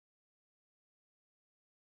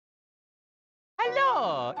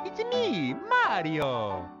Hello, it's me,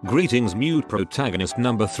 Mario. Greetings mute protagonist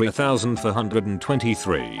number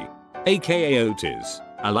 3423. AKA Otis.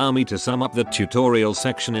 Allow me to sum up the tutorial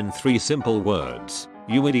section in 3 simple words.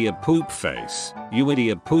 You idiot poop face. You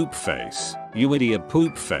idiot poop face. You idiot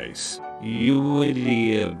poop face. You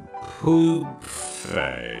idiot poop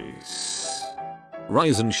face.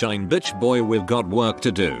 Rise and shine bitch boy, we've got work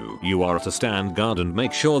to do. You are to stand guard and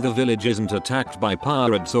make sure the village isn't attacked by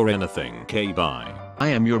pirates or anything. Okay, bye. I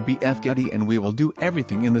am your BF Getty and we will do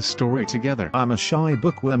everything in the story together. I'm a shy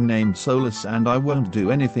bookworm named Solus and I won't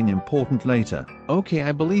do anything important later. Okay,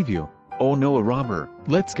 I believe you. Oh no, a robber.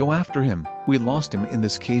 Let's go after him. We lost him in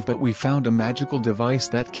this cave but we found a magical device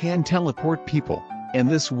that can teleport people. And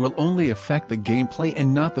this will only affect the gameplay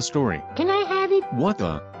and not the story. Can I have it? What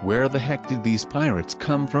the? Where the heck did these pirates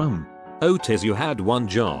come from? Otis, you had one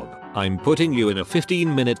job. I'm putting you in a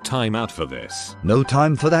 15-minute timeout for this. No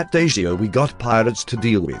time for that, Daisio. We got pirates to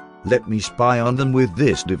deal with. Let me spy on them with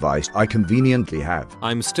this device I conveniently have.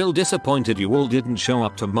 I'm still disappointed you all didn't show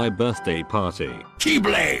up to my birthday party.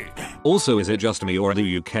 Keyblade! Also, is it just me or do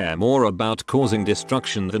you care more about causing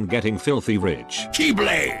destruction than getting filthy rich?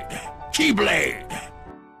 Keyblade! Keyblade!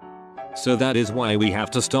 So that is why we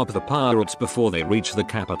have to stop the pirates before they reach the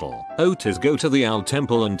capital. Otis, go to the Owl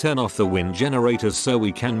Temple and turn off the wind generators so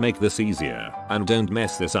we can make this easier. And don't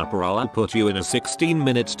mess this up or I'll put you in a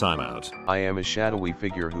 16-minute timeout. I am a shadowy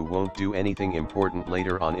figure who won't do anything important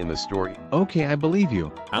later on in the story. Okay, I believe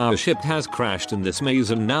you. Our ship has crashed in this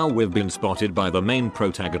maze and now we've been spotted by the main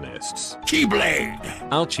protagonists. Keyblade!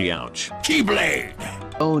 Ouchie ouch. Keyblade!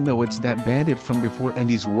 Oh no, it's that bandit from before and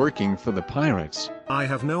he's working for the pirates. I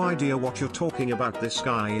have no idea what you're talking about. This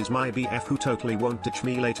guy is my BF who totally won't ditch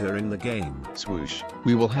me later in the game. Swoosh.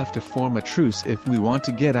 We will have to form a truce if we want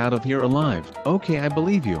to get out of here alive. Okay, I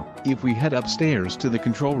believe you. If we head upstairs to the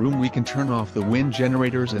control room we can turn off the wind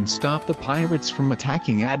generators and stop the pirates from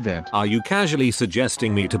attacking Advent. Are you casually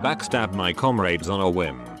suggesting me to backstab my comrades on a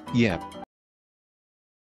whim? Yep.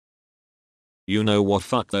 You know what,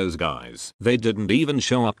 fuck those guys. They didn't even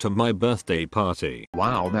show up to my birthday party.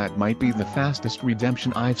 Wow, that might be the fastest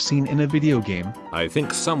redemption I've seen in a video game. I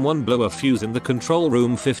think someone blew a fuse in the control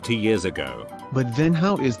room 50 years ago. But then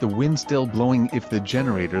how is the wind still blowing if the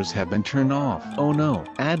generators have been turned off? Oh no,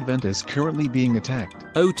 Advent is currently being attacked.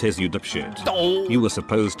 Otis, you dipshit. You were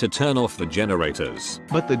supposed to turn off the generators.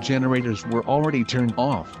 But the generators were already turned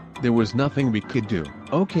off. There was nothing we could do.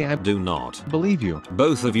 Okay, I do not believe you.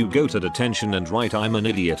 Both of you go to detention and write I'm an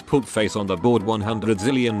idiot poop face on the board 100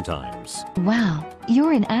 zillion times. Wow,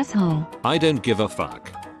 you're an asshole. I don't give a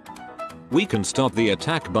fuck. We can stop the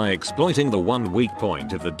attack by exploiting the one weak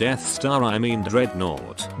point of the Death Star, I mean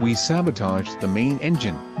Dreadnought. We sabotaged the main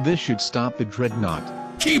engine. This should stop the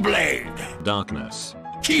Dreadnought. Keyblade! Darkness.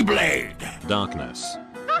 Keyblade! Darkness.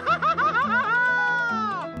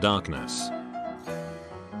 Darkness.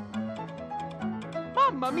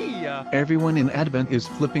 Mamma mia! Everyone in Advent is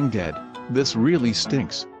flipping dead. This really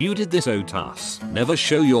stinks. You did this, Otis. Never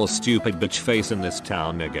show your stupid bitch face in this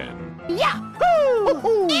town again.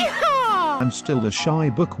 Yahoo! I'm still a shy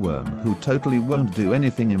bookworm who totally won't do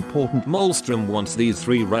anything important. Molstrom wants these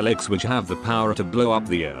 3 relics which have the power to blow up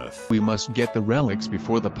the earth. We must get the relics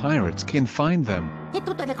before the pirates can find them.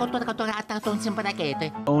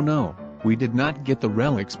 Oh no. We did not get the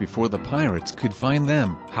relics before the pirates could find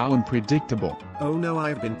them. How unpredictable. Oh no,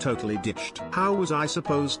 I've been totally ditched. How was I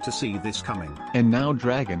supposed to see this coming? And now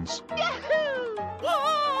dragons.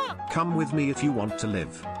 Come with me if you want to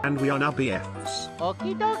live. And we are now BFs.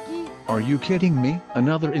 Okie dokie. Are you kidding me?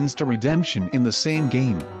 Another insta redemption in the same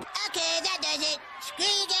game. Okay, that does it. Screw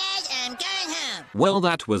you guys, I'm going home. Well,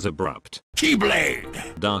 that was abrupt.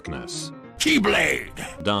 Keyblade! Darkness.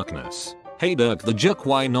 Keyblade! Darkness. Hey Dirk the Juk,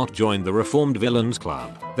 why not join the Reformed Villains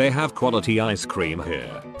Club? They have quality ice cream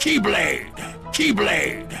here. Keyblade!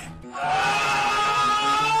 Keyblade!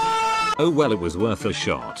 Oh well, it was worth a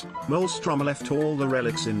shot. Molstrom left all the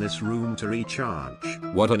relics in this room to recharge.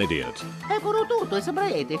 What an idiot.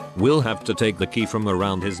 We'll have to take the key from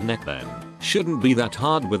around his neck then. Shouldn't be that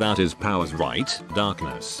hard without his powers, right?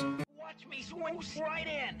 Darkness. Watch me swoosh right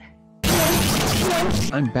in.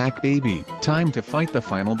 I'm back, baby. Time to fight the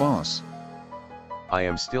final boss. I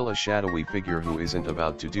am still a shadowy figure who isn't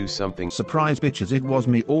about to do something. Surprise bitches, it was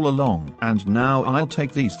me all along. And now I'll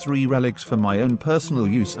take these 3 relics for my own personal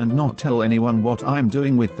use and not tell anyone what I'm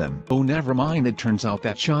doing with them. Oh never mind, it turns out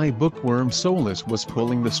that shy bookworm Solus was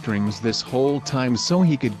pulling the strings this whole time so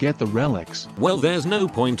he could get the relics. Well, there's no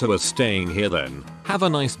point to us staying here then. Have a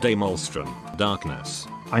nice day, Molstrom. Darkness.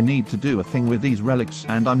 I need to do a thing with these relics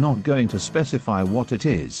and I'm not going to specify what it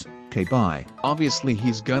is. Okay, bye. Obviously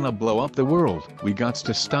he's gonna blow up the world. We gots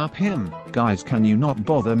to stop him. Guys, can you not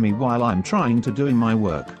bother me while I'm trying to doing my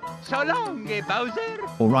work? So long, Bowser.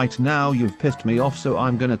 Alright, now you've pissed me off, so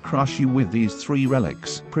I'm gonna crush you with these 3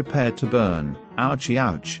 relics. Prepare to burn. Ouchie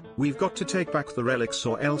ouch. We've got to take back the relics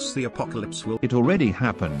or else the apocalypse will— It already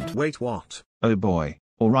happened. Wait, what? Oh boy.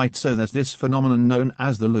 Alright, so there's this phenomenon known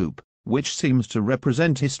as the loop, which seems to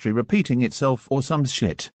represent history repeating itself or some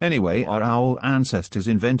shit. Anyway, our owl ancestors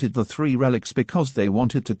invented the 3 relics because they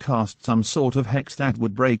wanted to cast some sort of hex that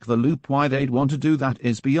would break the loop. Why they'd want to do that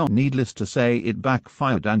is beyond. Needless to say, it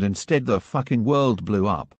backfired and instead the fucking world blew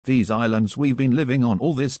up. These islands we've been living on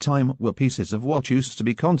all this time were pieces of what used to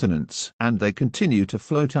be continents, and they continue to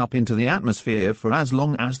float up into the atmosphere for as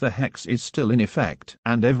long as the hex is still in effect.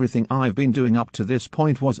 And everything I've been doing up to this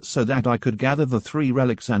point was so that I could gather the 3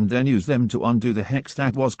 relics and then use them to undo the hex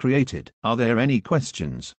that was created. Are there any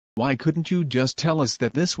questions? Why couldn't you just tell us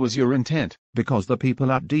that this was your intent? Because the people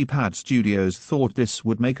at D-Pad Studios thought this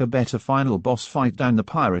would make a better final boss fight than the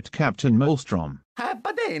pirate Captain Maelstrom. Oh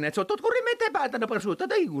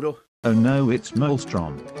no, it's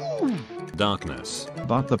Maelstrom. Darkness.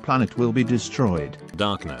 But the planet will be destroyed.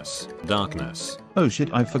 Darkness. Darkness. Oh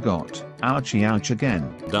shit, I forgot. Ouchie ouch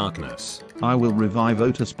again. Darkness. I will revive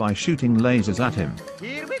Otis by shooting lasers at him.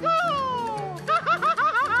 Here we go.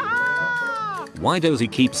 Why does he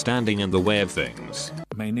keep standing in the way of things?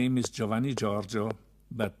 My name is Giovanni Giorgio,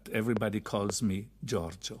 but everybody calls me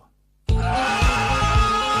Giorgio.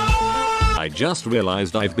 I just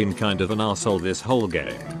realized I've been kind of an asshole this whole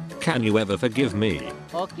game. Can you ever forgive me?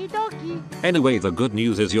 Okie dokie. Anyway, the good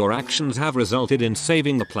news is your actions have resulted in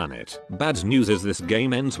saving the planet. Bad news is this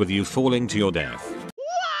game ends with you falling to your death.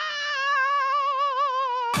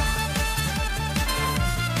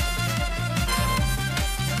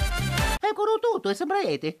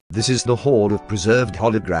 This is the horde of preserved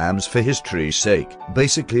holograms for history's sake.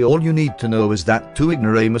 Basically all you need to know is that 2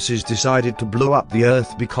 ignoramuses decided to blow up the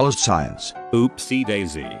earth because science. Oopsie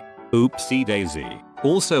daisy. Oopsie daisy.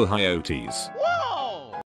 Also hi Otis.